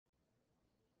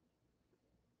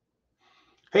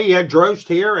Hey, Ed Drost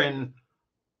here, and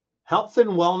Health and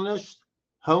Wellness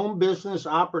Home Business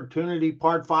Opportunity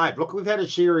Part 5. Look, we've had a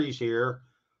series here,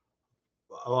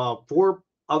 four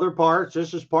other parts.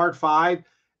 This is Part 5,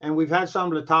 and we've had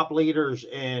some of the top leaders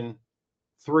in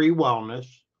 3 Wellness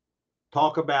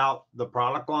talk about the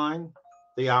product line,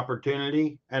 the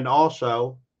opportunity, and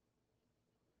also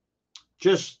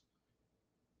just,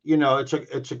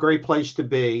 it's a great place to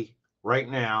be right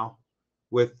now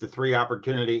with the 3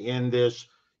 opportunity in this.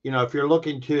 If you're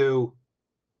looking to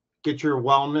get your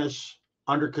wellness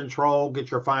under control,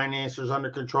 get your finances under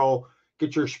control,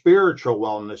 get your spiritual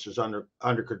wellness is under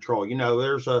control.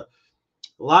 There's a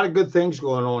lot of good things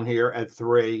going on here at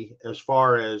 3 as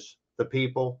far as the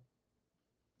people,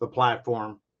 the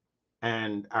platform,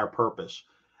 and our purpose.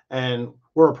 And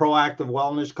we're a proactive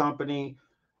wellness company.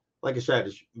 Like I said,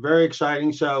 it's very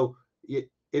exciting. So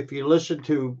if you listen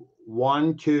to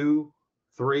 1, 2,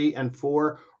 3, and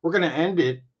 4, we're going to end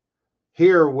it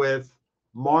here with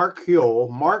Mark Huell.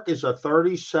 Mark is a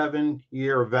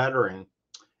 37-year veteran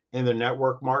in the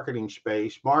network marketing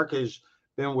space. Mark has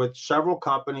been with several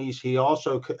companies. He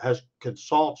also has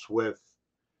consults with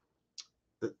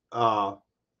the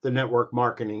network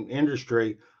marketing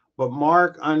industry. But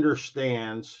Mark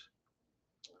understands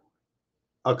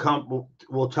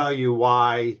will tell you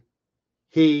why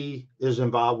he is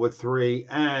involved with 3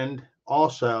 and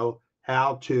also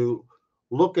how to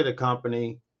look at a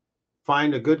company,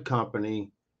 find a good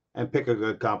company, and pick a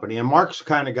good company. And Mark's the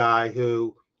kind of guy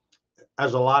who,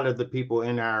 as a lot of the people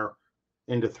in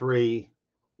the 3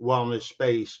 Wellness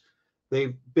space,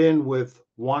 they've been with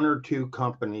 1 or 2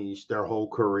 companies their whole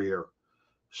career.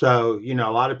 So, a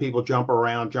lot of people jump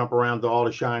around to all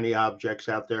the shiny objects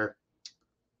out there.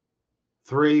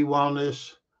 3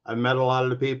 Wellness, I met a lot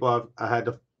of the people. I had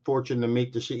the fortune to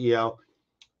meet the CEO.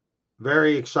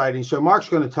 Very exciting. So Mark's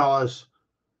going to tell us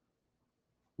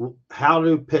how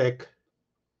to pick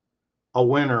a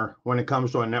winner when it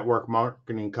comes to a network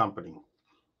marketing company.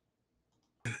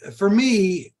 For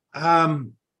me, because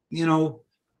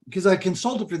I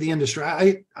consulted for the industry,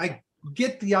 I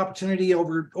get the opportunity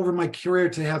over my career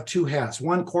to have 2 hats.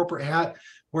 One corporate hat,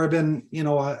 where I've been,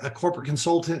 a corporate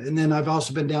consultant, and then I've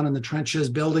also been down in the trenches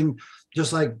building,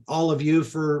 just like all of you,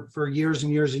 for years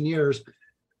and years and years.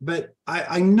 But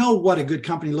I know what a good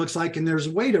company looks like, and there's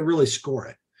a way to really score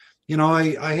it.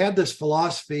 I had this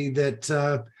philosophy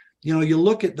that you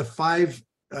look at the five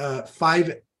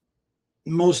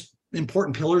most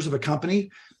important pillars of a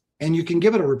company, and you can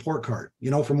give it a report card,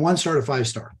 from 1 star to 5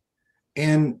 star.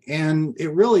 And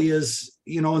it really is,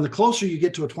 and the closer you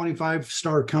get to a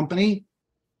 25-star company,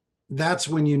 that's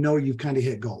when you've kind of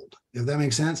hit gold, if that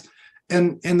makes sense.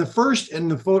 And the first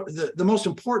and the most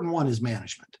important one is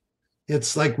management.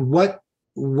 It's like, what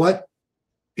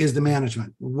is the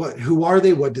management? Who are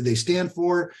they? What do they stand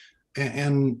for?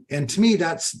 And to me,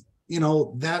 that's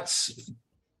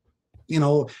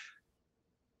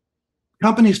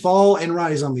companies fall and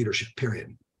rise on leadership,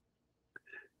 period.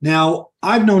 Now,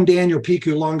 I've known Daniel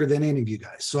Piku longer than any of you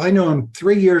guys. So I know him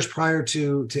 3 years prior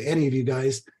to any of you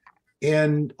guys.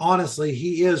 And honestly,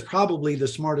 he is probably the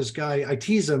smartest guy. I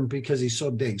tease him because he's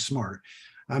so dang smart.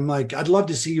 I'm like, I'd love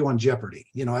to see you on Jeopardy.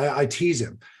 I tease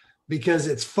him because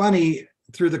it's funny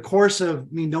through the course of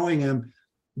me knowing him,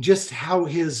 just how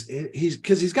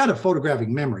because he's got a photographic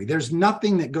memory. There's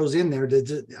nothing that goes in there.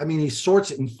 He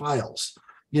sorts it in files,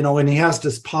 and he has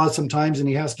to pause sometimes and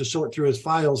he has to sort through his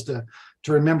files to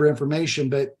remember information.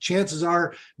 But chances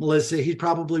are, Melissa, he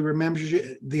probably remembers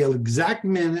the exact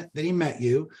minute that he met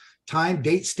you, time,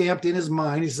 date stamped in his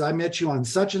mind. He says, I met you on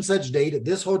such and such date at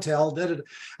this hotel.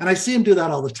 And I see him do that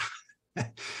all the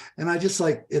time. And I just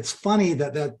like, it's funny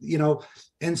that,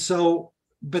 and so,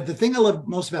 but the thing I love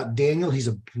most about Daniel, he's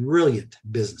a brilliant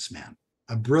businessman.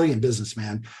 And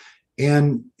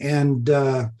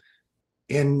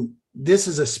this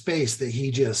is a space that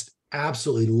he just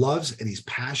absolutely loves and he's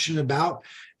passionate about.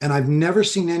 And I've never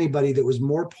seen anybody that was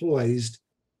more poised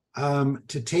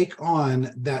to take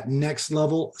on that next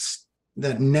level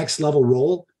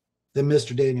role than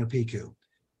Mr. Daniel Piku.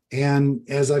 And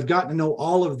as I've gotten to know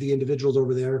all of the individuals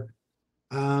over there,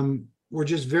 we're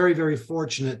just very, very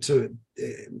fortunate to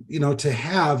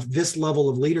have this level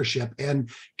of leadership and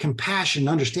compassion,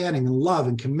 understanding, and love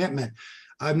and commitment.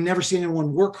 I've never seen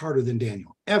anyone work harder than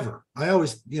Daniel, ever. I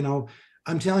always,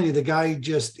 I'm telling you, the guy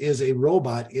just is a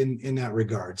robot in that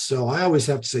regard. So I always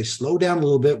have to say, slow down a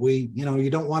little bit. You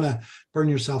don't want to burn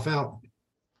yourself out.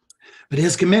 But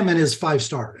his commitment is 5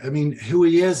 star. Who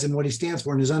he is and what he stands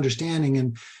for and his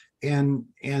understanding. and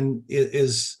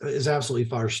is absolutely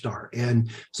 5-star. And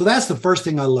so that's the first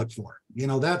thing I look for.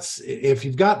 That's, if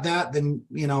you've got that, then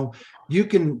you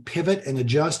can pivot and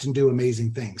adjust and do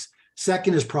amazing things.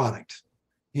 Second is product.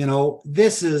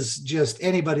 This is just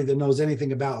anybody that knows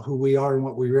anything about who we are and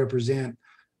what we represent.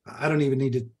 I don't even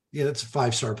need to, it's a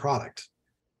 5-star product.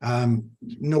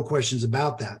 No questions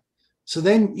about that. So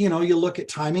then, you look at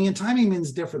timing, and timing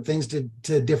means different things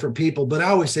to different people. But I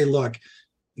always say, look,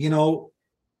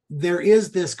 there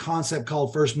is this concept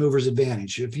called first movers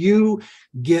advantage. If you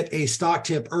get a stock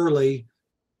tip early,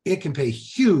 it can pay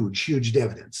huge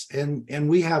dividends. And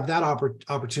we have that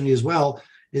opportunity as well,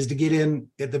 is to get in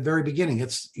at the very beginning.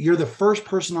 You're the first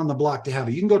person on the block to have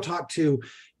it. You can go talk to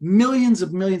millions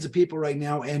of people right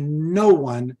now, and no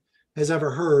one has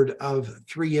ever heard of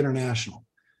 3 International.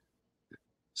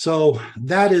 So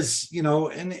that is,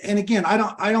 and again,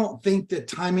 I don't think that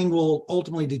timing will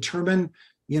ultimately determine,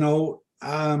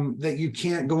 that you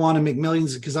can't go on and make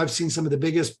millions, because I've seen some of the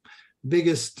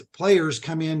biggest players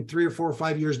come in 3 or 4 or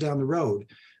 5 years down the road.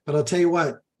 But I'll tell you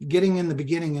what, getting in the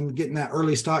beginning and getting that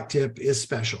early stock tip is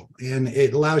special, and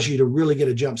it allows you to really get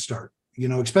a jump start,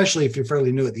 especially if you're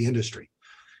fairly new at the industry.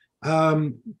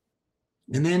 And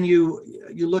then you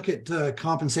look at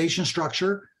compensation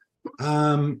structure,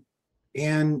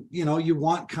 and you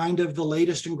want kind of the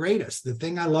latest and greatest. The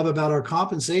thing I love about our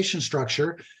compensation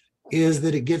structure is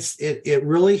that it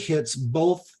really hits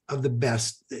both of the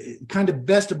best, kind of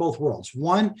best of both worlds.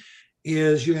 One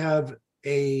is you have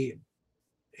a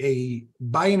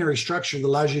binary structure that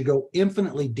allows you to go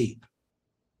infinitely deep.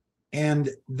 And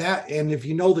if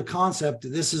you know the concept,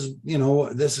 this is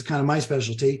kind of my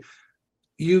specialty.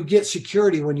 You get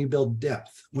security when you build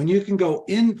depth. When you can go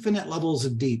infinite levels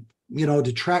of deep,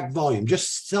 to track volume,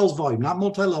 just sales volume, not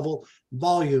multi-level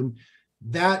volume,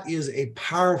 that is a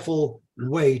powerful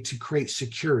way to create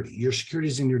security. Your security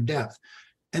is in your depth.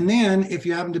 And then if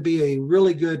you happen to be a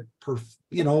really good,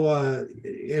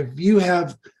 if you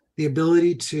have the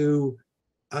ability to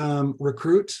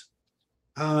recruit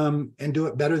and do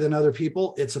it better than other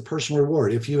people, it's a personal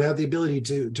reward. If you have the ability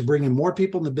to bring in more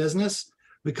people in the business,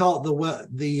 we call it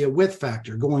the width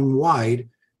factor, going wide.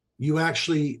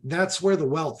 That's where the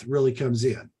wealth really comes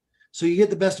in. So you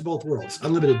get the best of both worlds: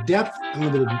 unlimited depth,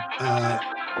 unlimited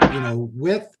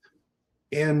width,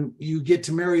 and you get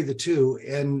to marry the two.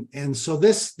 And so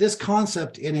this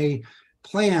concept in a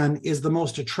plan is the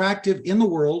most attractive in the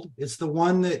world. It's the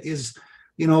one that is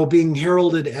being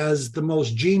heralded as the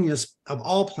most genius of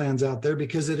all plans out there,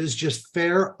 because it is just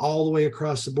fair all the way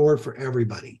across the board for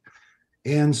everybody.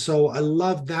 And so I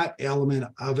love that element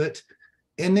of it.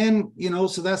 And then,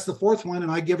 so that's the fourth one,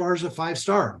 and I give ours a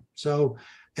 5-star. So,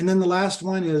 and then the last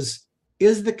one is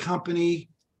the company,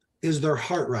 is their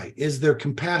heart right? Is their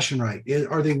compassion right?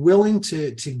 Are they willing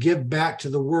to give back to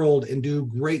the world and do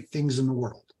great things in the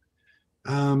world?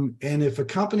 And if a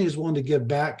company is willing to give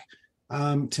back,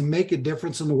 to make a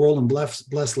difference in the world and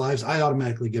bless lives, I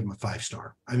automatically give them a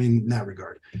 5-star. I mean, in that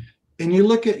regard. And you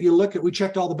look at, we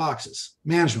checked all the boxes.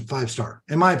 Management, 5-star,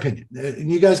 in my opinion.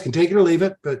 And you guys can take it or leave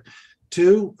it, but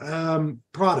 2,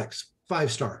 products,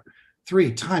 5-star.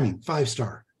 3, timing,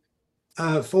 5-star.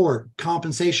 4,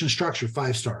 compensation structure,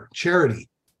 5-star. Charity,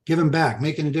 giving back,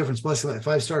 making a difference, blessing life,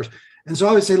 5 stars. And so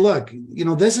I would say, look,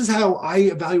 this is how I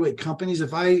evaluate companies.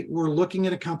 If I were looking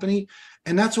at a company,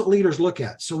 and that's what leaders look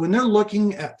at. So when they're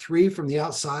looking at 3 from the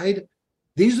outside,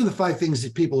 these are the 5 things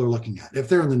that people are looking at if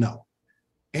they're in the know.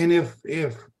 And if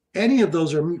any of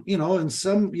those are, and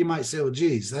some you might say, well,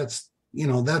 geez, that's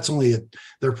only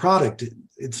their product.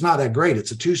 It's not that great.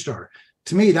 It's a 2-star.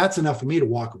 To me, that's enough for me to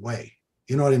walk away.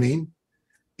 You know what I mean?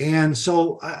 And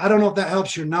so I don't know if that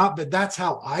helps you or not, but that's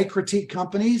how I critique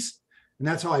companies. And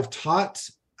that's how I've taught.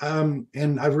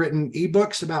 And I've written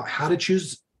ebooks about how to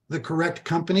choose the correct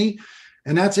company.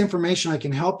 And that's information I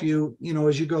can help you,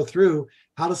 as you go through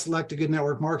how to select a good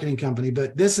network marketing company.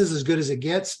 But this is as good as it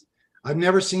gets. I've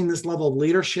never seen this level of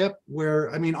leadership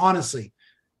where, I mean, honestly,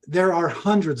 there are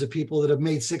hundreds of people that have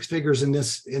made 6 figures in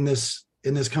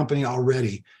this company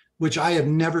already, which I have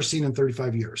never seen in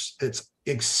 35 years. It's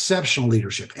exceptional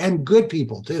leadership and good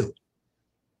people too.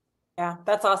 Yeah,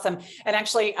 that's awesome. And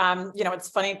actually, it's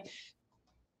funny.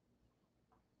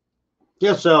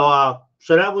 Yeah. So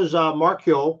that was Mark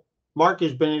Huell. Mark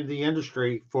has been in the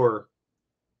industry for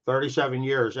 37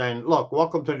 years. And look,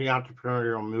 welcome to the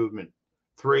entrepreneurial movement.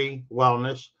 3,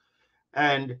 wellness.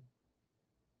 And,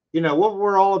 what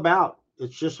we're all about.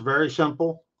 It's just very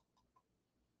simple.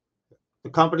 The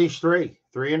company's 3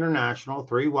 International,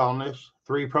 3 Wellness,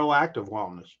 3 Proactive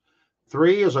Wellness.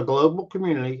 3 is a global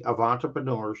community of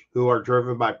entrepreneurs who are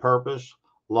driven by purpose,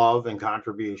 love, and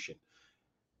contribution.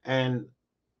 And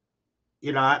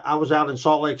I was out in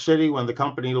Salt Lake City when the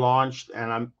company launched,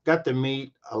 and I got to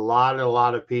meet a lot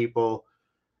of people,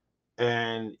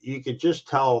 and you could just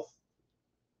tell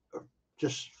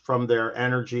just from their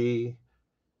energy,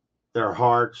 their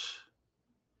hearts,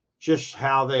 just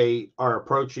how they are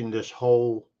approaching this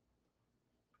whole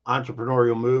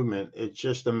entrepreneurial movement. It's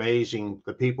just amazing.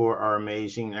 The people are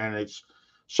amazing, and it's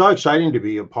so exciting to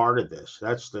be a part of this.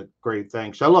 That's the great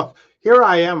thing. So look, here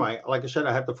I am. Like I said,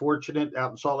 I had the fortunate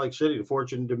out in Salt Lake City, the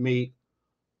fortune to meet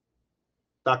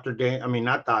Dr. Dan. I mean,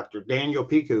 not Dr. Daniel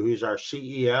Piku, who's our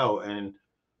CEO, and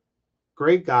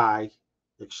great guy,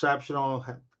 exceptional.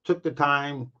 Took the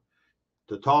time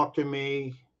to talk to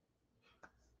me,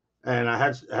 and I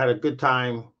had a good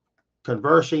time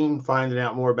conversing, finding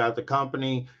out more about the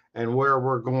company and where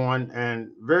we're going,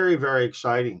 and very, very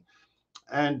exciting.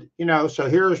 And, so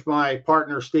here's my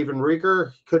partner, Stephen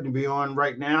Rieger. Couldn't be on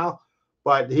right now,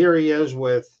 but here he is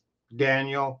with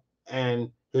Daniel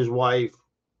and his wife,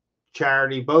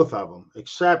 Charity, both of them,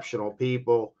 exceptional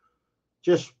people,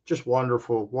 just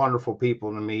wonderful, wonderful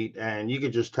people to meet. And you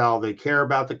could just tell they care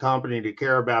about the company, they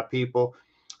care about people.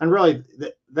 And really,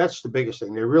 that's the biggest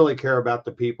thing. They really care about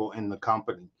the people in the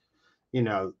company, you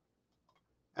know,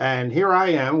 and here I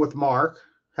am with Mark.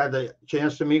 Had the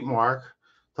chance to meet Mark,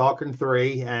 talking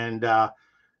three, and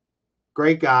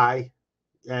great guy.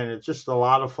 And it's just a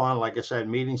lot of fun. Like I said,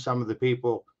 meeting some of the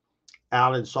people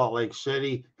out in Salt Lake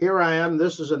City. Here I am.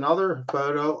 This is another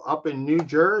photo up in New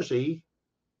Jersey,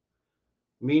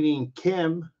 meeting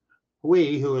Kim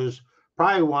Hui, who is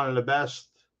probably one of the best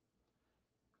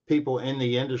people in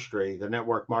the industry, the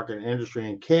network marketing industry.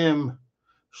 And Kim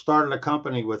started a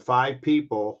company with 5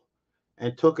 people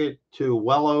and took it to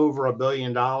well over $1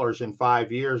 billion in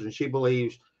 5 years. And she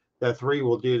believes that three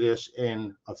will do this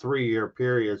in a 3-year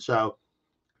period. So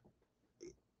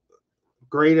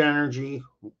great energy,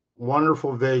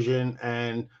 wonderful vision.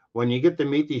 And when you get to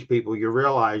meet these people, you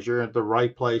realize you're at the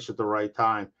right place at the right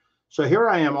time. So here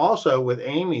I am also with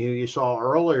Amy, who you saw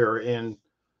earlier in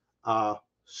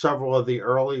several of the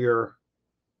earlier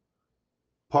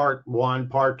part 1,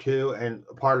 part 2, and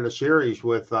part of the series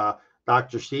with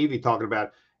Dr. Stevie talking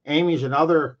about. Amy's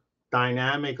another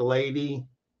dynamic lady,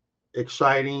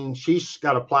 exciting. She's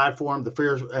got a platform, the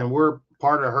Fierce, and we're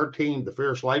part of her team, the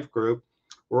Fierce Life Group.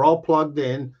 We're all plugged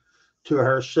in to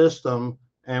her system,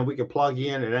 and we can plug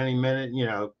you in at any minute,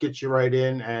 get you right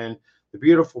in. And the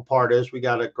beautiful part is we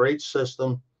got a great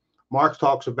system. Mark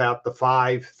talks about the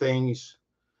 5 things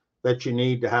that you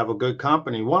need to have a good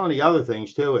company. One of the other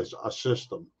things too is a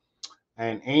system.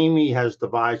 And Amy has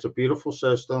devised a beautiful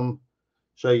system.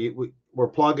 So we're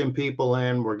plugging people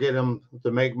in, we're getting them to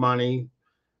make money,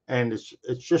 and it's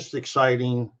just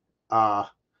exciting to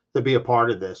be a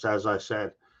part of this, as I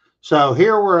said. So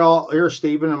here's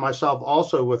Stephen and myself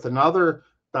also with another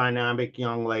dynamic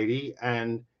young lady,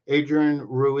 and Adrienne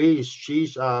Ruiz.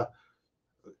 She's had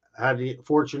the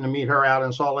fortune to meet her out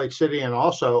in Salt Lake City and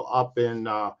also up in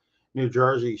New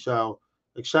Jersey. So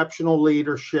exceptional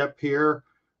leadership here.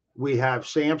 We have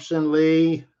Samson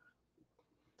Lee.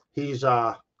 He's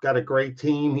got a great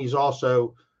team. He's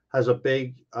also has a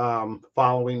big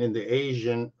following in the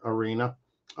Asian arena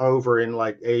over in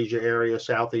like Asia area,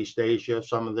 Southeast Asia,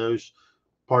 some of those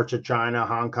parts of China,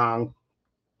 Hong Kong.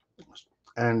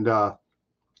 And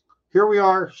here we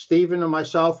are, Stephen and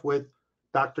myself with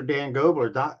Dr. Dan Gobler.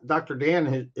 Dr.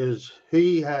 Dan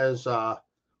he has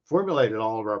formulated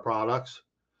all of our products,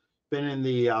 been in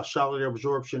the cellular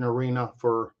absorption arena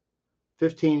for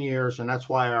 15 years, and that's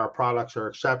why our products are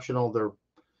exceptional. They're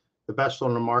the best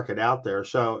on the market out there.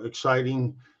 So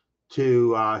exciting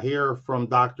to hear from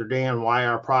Dr. Dan why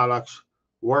our products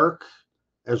work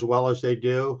as well as they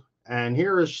do. And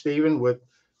here is Stephen with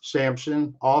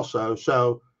Samson also.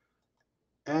 So,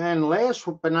 and last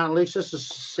but not least, this is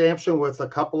Samson with a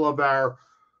couple of our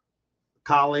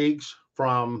colleagues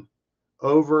from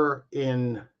over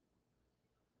in,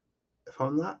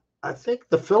 I think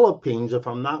the Philippines, if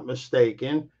I'm not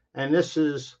mistaken. And this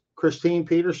is Christine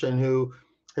Peterson, who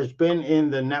has been in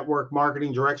the network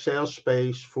marketing direct sales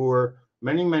space for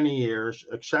many, many years,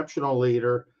 exceptional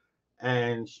leader,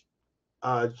 and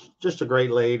just a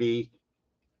great lady.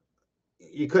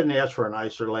 You couldn't ask for a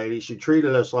nicer lady. She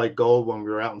treated us like gold when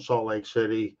we were out in Salt Lake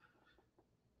City,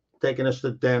 taking us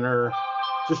to dinner,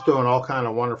 just doing all kind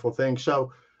of wonderful things.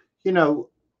 So,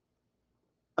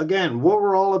 again, what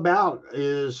we're all about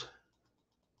is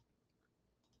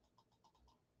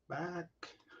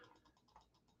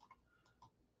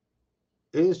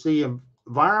the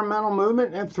environmental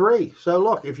movement and 3. So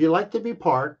look, if you'd like to be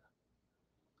part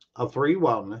of 3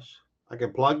 Wellness, I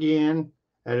can plug you in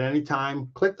at any time.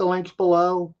 Click the links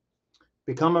below,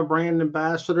 become a brand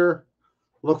ambassador.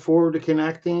 Look forward to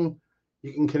connecting.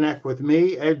 You can connect with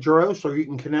me, Ed Dross, or you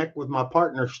can connect with my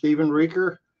partner, Stephen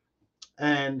Rieker.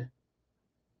 And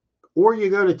or you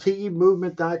go to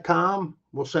temovement.com.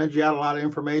 We'll send you out a lot of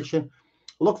information.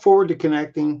 Look forward to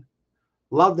connecting.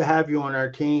 Love to have you on our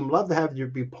team. Love to have you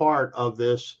be part of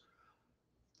this,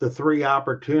 the 3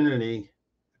 opportunity,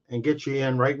 and get you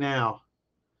in right now.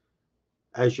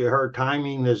 As you heard,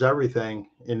 timing is everything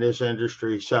in this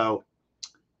industry. So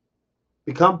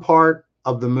become part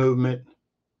of the movement,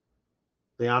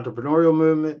 the entrepreneurial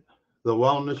movement, the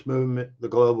wellness movement, the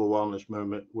global wellness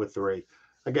movement with 3.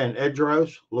 Again, Ed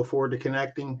Dross, look forward to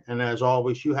connecting. And as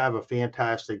always, you have a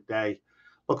fantastic day.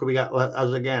 Look, we got,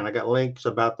 as again, I got links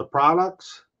about the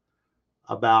products,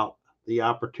 about the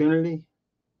opportunity,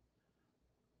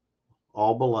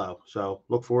 all below. So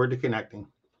look forward to connecting.